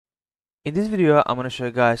In this video, I'm going to show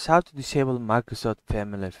you guys how to disable Microsoft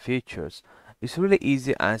Family features. It's really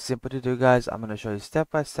easy and simple to do, guys. I'm going to show you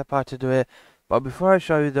step by step how to do it. But before I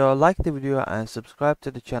show you though, like the video and subscribe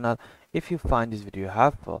to the channel if you find this video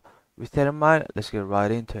helpful. With that in mind, let's get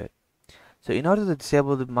right into it. So in order to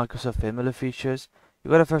disable the Microsoft Family features,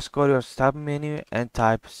 you got to first go to your start menu and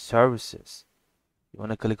type services. You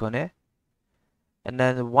want to click on it. And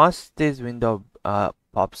then once this window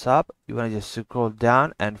pops up, you want to just scroll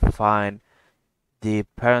down and find the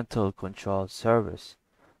parental control service.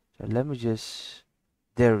 So let me just,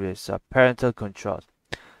 there it is, parental controls.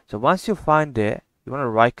 So once you find it, you want to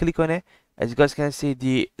right click on it. As you guys can see,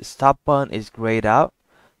 the stop button is grayed out.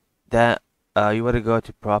 Then you want to go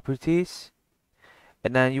to properties,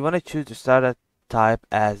 and then you want to choose to start a type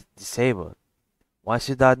as disabled. Once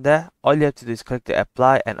you're done there, all you have to do is click the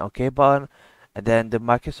apply and OK button, and then the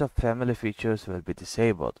Microsoft Family features will be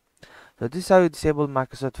disabled. So this is how you disable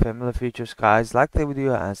Microsoft Family features, guys. Like the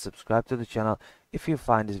video and subscribe to the channel if you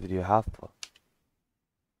find this video helpful.